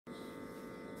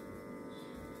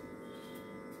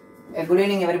Good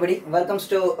evening everybody. Welcome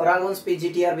to RAGAVAN'S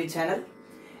PGTRB channel.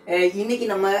 இன்னைக்கு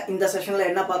நம்ம இந்த செஷன்ல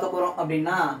என்ன பார்க்க போறோம்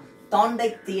அப்படினா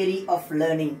Thorndike theory of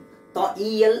learning.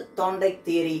 Thorndike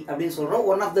theory அப்படினு சொல்றோம்.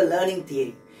 One of the learning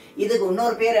theory. இதுக்கு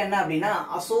இன்னொரு பேர் என்ன அப்படினா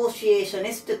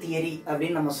associationist theory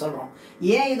அப்படினு நம்ம சொல்றோம்.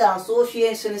 ஏன் இது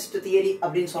associationist theory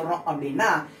அப்படினு சொல்றோம் அப்படினா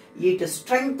it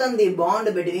strengthens the bond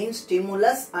between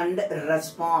stimulus and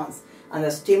response. அந்த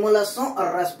ஸ்டிமுலஸும்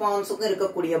ரெஸ்பான்ஸுக்கும்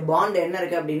இருக்கக்கூடிய பாண்ட் என்ன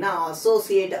இருக்கு அப்படின்னா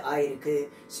அசோசியேட் ஆயிருக்கு,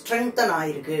 ஸ்ட்ரெங்தன்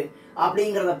ஆயிருக்கு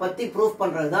அப்படிங்கறத பத்தி ப்ரூஃப்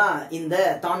பண்றதுதான் இந்த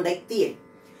Thorndike தியரி.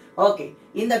 ஓகே,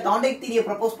 இந்த Thorndike தியரியை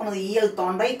ப்ரப்போஸ் பண்ணது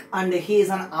Thorndike and he is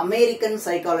an American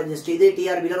psychologist. இது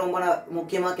டிஆர்பில ரொம்ப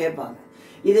முக்கியமா கேட்பாங்க.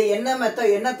 இது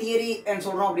என்ன தியரி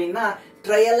சொல்றோம் அப்படின்னா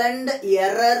trial and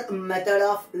error method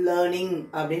of learning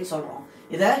அப்படின்னு சொல்றோம்.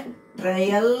 இத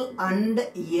ட்ரையல் அண்ட்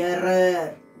எரர்,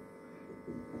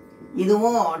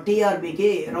 இதுவும் டிஆர்பிக்கு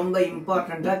ரொம்ப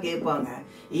இம்பார்ட்டண்டா கேட்பாங்க.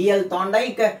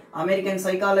 Thorndike, American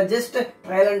psychologist,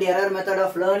 trial and error method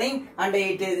of learning, and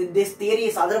this theory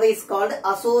is otherwise called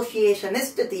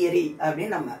associationist theory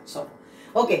அப்படின்னு நம்ம சொல்றோம்.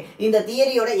 ஓகே, இந்த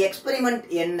தியரியோட எக்ஸ்பெரிமெண்ட்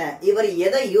என்ன, இவர்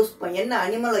எதை யூஸ் பண்ணி, என்ன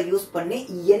அனிமலை யூஸ் பண்ணி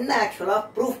என்ன ஆக்சுவலா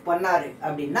ப்ரூஃப் பண்ணாரு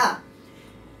அப்படின்னா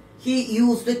he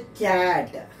used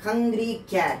cat, hungry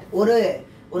cat.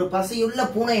 ஒரு பசியுள்ள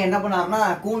பூனை என்ன பண்ணாருன்னா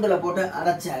கூண்டுல போட்டு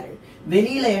அடைச்சாரு.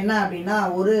 வெளியில என்ன அப்படின்னா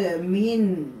ஒரு மீன்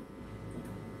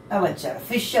வச்சாரு,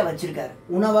 ஃபிஷ்ஷ வச்சிருக்காரு,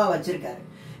 உணவா வச்சிருக்காரு.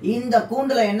 இந்த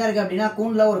கூண்டுல என்ன இருக்கு அப்படின்னா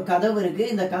கூண்டுல ஒரு கதவு இருக்கு.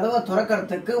 இந்த கதவை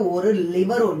திறக்கிறதுக்கு ஒரு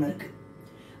லிவர் ஒண்ணு இருக்கு.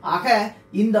 ஆக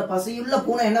இந்த பசியுள்ள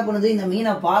பூனை என்ன பண்ணுது, இந்த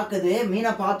மீனை பார்க்குது.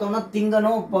 மீனை பார்த்தோம்னா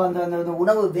திங்கணும், அந்த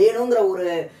உணவு வேணுங்கிற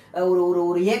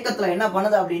ஒரு ஏக்கத்துல என்ன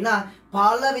பண்ணுது அப்படின்னா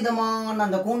பல விதமான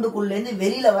அந்த கூண்டுக்குள்ள இருந்து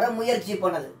வெளியில வர முயற்சி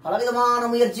பண்ணுது. பலவிதமான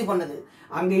முயற்சி பண்ணுது.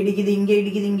 அங்க இடிக்குது, இங்க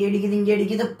இடிக்குது, இங்க இடிக்குது, இங்க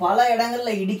இடிக்குது, பல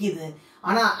இடங்கள்ல இடிக்குது.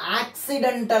 ஆனா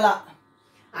ஆக்சிடென்டலா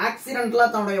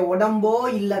தன்னுடைய உடம்போ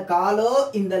இல்ல காலோ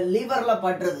இந்த லிவர்ல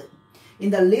பட்டுறது.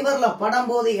 இந்த லிவர்ல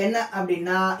படும்போது என்ன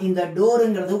அப்படின்னா இந்த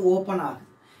டோருங்கிறது ஓபன் ஆகுது.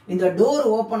 இந்த டோர்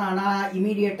ஓபன் ஆனா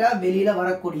இமீடியட்டா வெளியில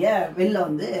வெளில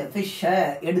வந்து ஃபிஷ்ஷ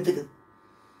எடுத்துக்குது.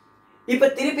 இப்ப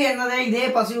திருப்பி என்னது, இதே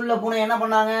பசியுள்ள பூனை என்ன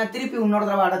பண்ணாங்க, திருப்பி இன்னொரு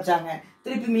தடவை அடைச்சாங்க,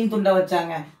 திருப்பி மீன் துண்டை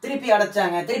வச்சாங்க, திருப்பி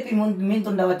அடைச்சாங்க, திருப்பி மீன்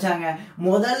துண்டை வச்சாங்க.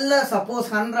 முதல்ல சப்போஸ்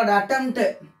 100 அட்டெம்ப்ட்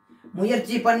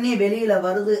முயற்சி பண்ணி வெளியில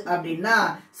வருது அப்படின்னா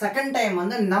செகண்ட் டைம்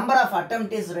வந்து number of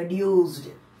attempt is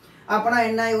reduced. அப்பனா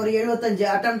என்ன, ஒரு 75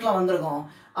 அட்டெம்ப்ட்ல வந்திருக்கும்.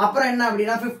 அப்புறம் என்ன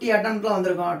அப்படின்னா 50 அட்டெம்ப்ட்ல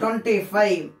வந்திருக்கும்,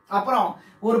 25. அப்புறம்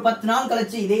ஒரு 10 நாள்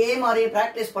கழிச்சு இதே மாதிரி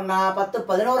பிராக்டிஸ் பண்ணா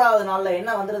 11வது நாள்ல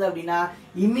என்ன வந்துருது அப்படின்னா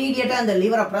இம்மீடியட்டா இந்த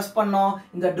லிவரை பிரஸ் பண்ணோம்,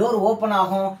 இந்த டோர் ஓபன்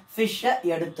ஆகும், ஃபிஷ்ஷ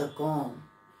எடுத்துக்கும்.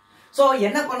 சோ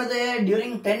என்ன பண்ணுது,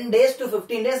 டியூரிங் 10 days to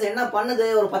 15 days என்ன பண்ணுது,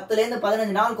 ஒரு 10ல இருந்து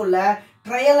 15 நாளுக்குள்ள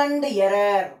trial and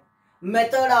error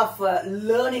method of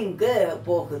லேர்னிங்க்கு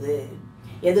போகுது.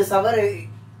 எது சவறு,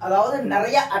 அதாவது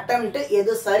நிறைய அட்டெம்ப்ட்,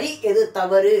 எது சரி எது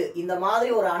தவறு, இந்த மாதிரி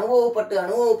ஒரு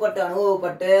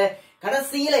அனுபவப்பட்டு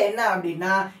கடைசியில என்ன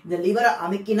அப்படின்னா இந்த லிவரை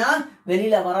அமுக்கினா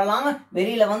வெளியில வரலாம்,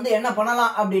 வெளியில வந்து என்ன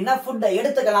பண்ணலாம் அப்படின்னா ஃபுட்டை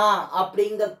எடுத்துக்கலாம்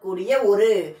அப்படிங்கக்கூடிய ஒரு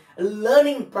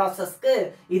லேர்னிங் ப்ராசஸ்க்கு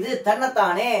இது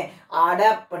தன்னைத்தானே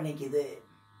அடாப்ட் பண்ணிக்குது.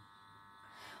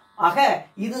 ஆக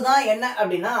இதுதான் என்ன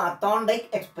அப்படின்னா Thorndike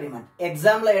எக்ஸ்பெரிமெண்ட்.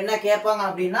 எக்ஸாம்ல என்ன கேட்பாங்க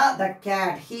அப்படின்னா the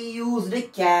cat, he used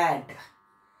cat.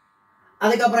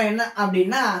 அதுக்கப்புறம் என்ன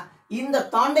அப்படின்னா இந்த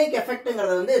Thorndike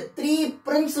எஃபெக்ட்ங்கிறது வந்து 3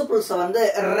 பிரின்சிபிள்ஸ் வந்து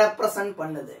ரெப்ரசன்ட்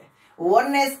பண்ணுது.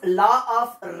 One is law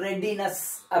of readiness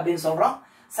அப்படின்னு சொல்றோம்.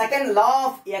 Second law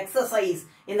of exercise.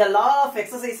 இந்த லா ஆஃப்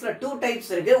எக்ஸசைஸ்ல 2 டைப்ஸ்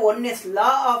இருக்கு. One is law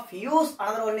of use,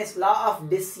 another one is law of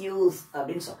disuse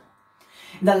அப்படின்னு சொல்றோம்.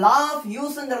 இந்த லா ஆஃப்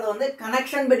யூஸ்ங்கிறது வந்து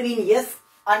connection between S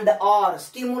and R,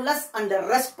 stimulus and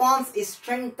response is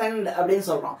strengthened அப்படின்னு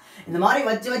சொல்றோம். இந்த மாதிரி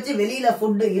வச்சு வெளியில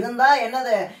ஃபுட் இருந்தா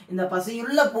என்னது, இந்த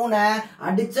பசியுள்ள பூனை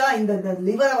அடிச்சா, இந்த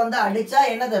லிவரை வந்து அடிச்சா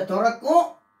என்னது துறக்கும்,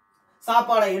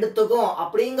 சாப்பாடை எடுத்துக்கும்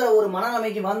அப்படிங்கிற ஒரு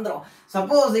மனநிலைமைக்கு வந்துடும்.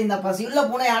 சப்போஸ் இந்த பசியுள்ள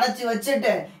பூனை அடைச்சு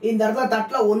வச்சுட்டு இந்த இடத்துல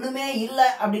தட்டுல ஒண்ணுமே இல்லை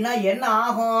அப்படின்னா என்ன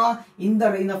ஆகும்,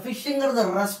 இந்த ஃபிஷ்ங்கிறது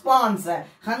ரெஸ்பான்ஸ்,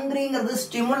 ஹங்கிரிங்கிறது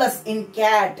ஸ்டிமுலஸ் இன்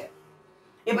கேட்.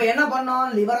 இப்ப என்ன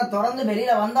பண்ணோம், லிவரை திறந்து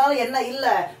வெளியில வந்தாலும் என்ன இல்ல,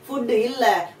 ஃபுட் இல்ல,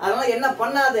 அதனால என்ன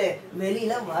பண்ணாது,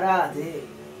 வெளியில வராது.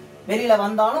 வெளியில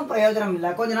வந்தாலும் பிரயோஜனம் இல்ல.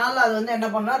 கொஞ்ச நாள்ல அது வந்து என்ன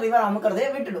பண்ணா லிவர் அமுக்கிறதே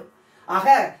விட்டுடும். ஆக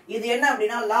இது என்ன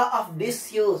அப்படின்னா law of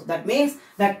disuse. That means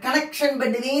the connection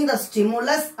between the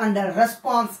stimulus and the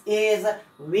response is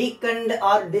weakened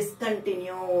or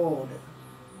discontinued.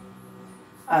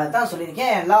 அதான்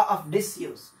சொல்லியிருக்கேன், லா ஆஃப்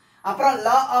டிஸ்யூஸ். அப்புறம்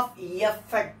லா ஆஃப்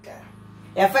எஃபெக்ட்.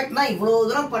 எஃபெக்ட்னா இவ்வளவு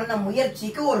தூரம் பண்ண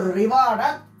முயற்சிக்கு ஒரு ரிவார்டா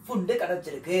ஃபுட்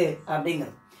கிடைச்சிருக்கு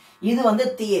அப்படிங்கிறது. இது வந்து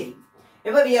தியரி.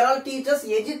 இப்ப we are all teachers.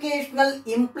 Educational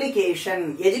implication.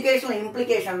 Educational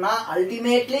implication na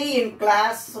ultimately in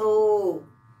classroom.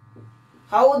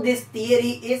 how this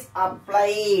theory is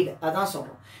applied. அதான்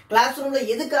சொல்றோம். கிளாஸ் ரூம்ல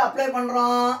எதுக்கு அப்ளை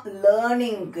பண்றோம்?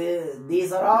 லேர்னிங்க்கு.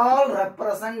 These are all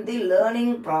represent the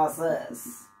learning process.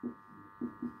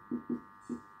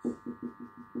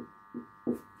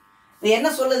 இது என்ன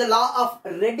சொல்லுது? law of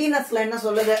readinessல என்ன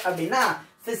சொல்லுது அப்படின்னா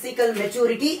physical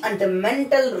maturity and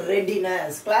mental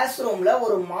readiness. Class ரூம்ல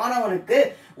ஒரு மாணவனுக்கு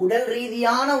உடல்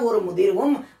ரீதியான ஒரு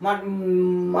முதிர்வும்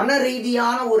மன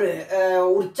ரீதியான ஒரு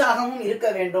உற்சாகமும் இருக்க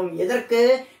வேண்டும். எதற்கு?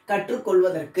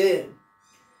 கற்றுக்கொள்வதற்கு,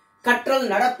 கற்றல்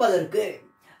நடப்பதற்கு.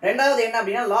 ரெண்டாவது என்ன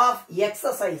அப்படின்னா law of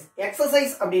exercise.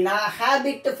 எக்ஸசைஸ் அப்படின்னா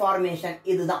habit formation.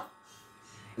 இதுதான்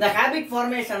இந்த ஹேபிட்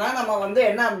ஃபார்மேஷனா நம்ம வந்து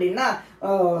என்ன அப்படின்னா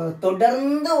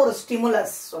தொடர்ந்து ஒரு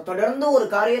ஸ்டிமுலஸ், தொடர்ந்து ஒரு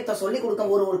காரியத்தை சொல்லி கொடுக்க,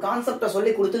 ஒரு கான்செப்டை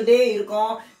சொல்லி கொடுத்துக்கிட்டே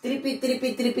இருக்கோம், திருப்பி திருப்பி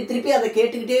திருப்பி திருப்பி அதை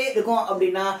கேட்டுக்கிட்டே இருக்கோம்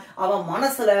அப்படின்னா அவன்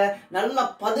மனசுல நல்லா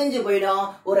பதிஞ்சு போயிடும்,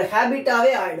 ஒரு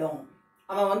ஹேபிட்டாவே ஆயிடும்.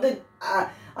 அவன் வந்து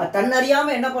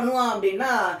தன்னறியாம என்ன பண்ணுவான்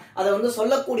அப்படின்னா அதை வந்து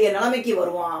சொல்லக்கூடிய நிலைமைக்கு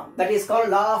வருவான். That is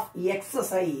called law of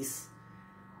exercise.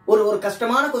 ஒரு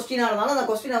கஷ்டமான கொஸ்டினா இருந்தாலும் அந்த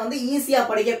கொஸ்டினை வந்து ஈஸியா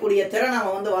படிக்கக்கூடிய திறனை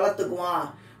அவன் வந்து வளர்த்துக்குவான்.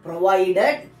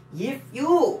 provided if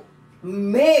you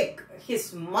make his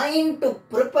mind to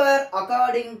prepare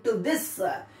according to this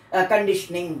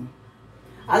conditioning.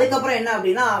 அதுக்கப்புறம் என்ன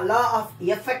அப்படின்னா law of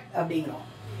effect அப்படிங்கிறோம்.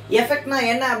 எஃபெக்ட்னா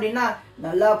என்ன அப்படின்னா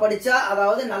நல்லா படிச்சா,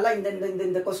 அதாவது நல்லா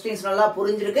இந்த கொஸ்டின்ஸ் நல்லா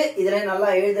புரிஞ்சிருக்கு, இதுல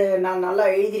நான் நல்லா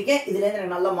எழுதியிருக்கேன், இதுல இருந்து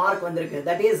எனக்கு நல்ல மார்க் வந்திருக்கு.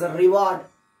 That is reward.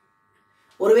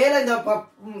 ஒருவேளை இந்த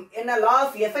என்ன law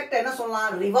of effect என்ன சொல்லலாம்?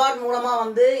 ரிவார்ட் மூலமா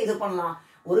வந்து இது பண்ணலாம்.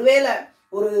 ஒருவேளை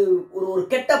ஒரு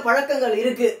கெட்ட பழக்கங்கள்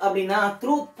இருக்கு அப்படின்னா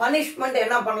த்ரூ பனிஷ்மெண்ட்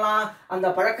என்ன பண்ணலாம்? அந்த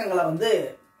பழக்கங்களை வந்து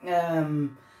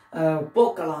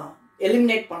போக்கலாம்,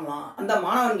 எலிமினேட் பண்ணலாம். அந்த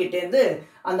மாணவன்கிட்ட இருந்து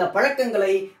அந்த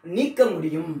பழக்கங்களை நீக்க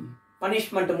முடியும்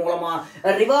பனிஷ்மெண்ட் மூலமா.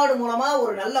 ரிவார்டு மூலமா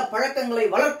ஒரு நல்ல பழக்கங்களை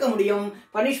வளர்க்க முடியும்,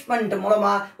 பனிஷ்மெண்ட்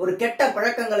மூலமா ஒரு கெட்ட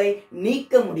பழக்கங்களை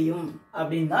நீக்க முடியும்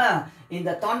அப்படின்னா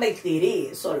இந்த தாண்டைக் தியரி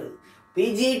சொல்லுது.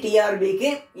 PGTRBக்கு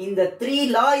இந்த 3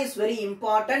 law is very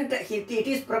important. It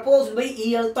is proposed by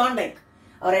E.L. Thorndike.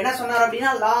 அவர் என்ன சொன்னார்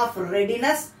அப்படின்னா law of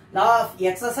readiness, law of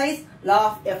exercise, law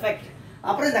of effect.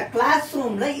 அப்புறம் இந்த கிளாஸ்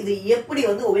ரூம்ல இது எப்படி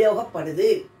வந்து உபயோகப்படுது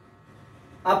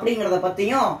அப்படிங்கறத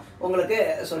பத்தியும் உங்களுக்கு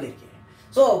சொல்லியிருக்கேன்.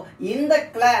 சோ இந்த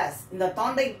கிளாஸ், இந்த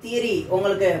தாண்டைக் தியரி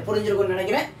உங்களுக்கு புரிஞ்சிருக்கும்னு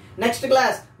நினைக்கிறேன். Next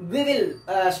class we will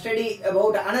study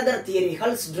about another theory,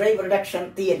 Hull's drive reduction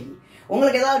theory.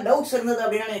 உங்களுக்கு ஏதாவது டவுட்ஸ் இருந்தது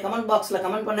அப்படின்னா நீங்க கமெண்ட் பாக்ஸ்ல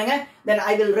கமெண்ட் பண்ணுங்க. Then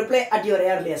I will reply at your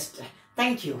earliest.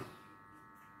 Thank you.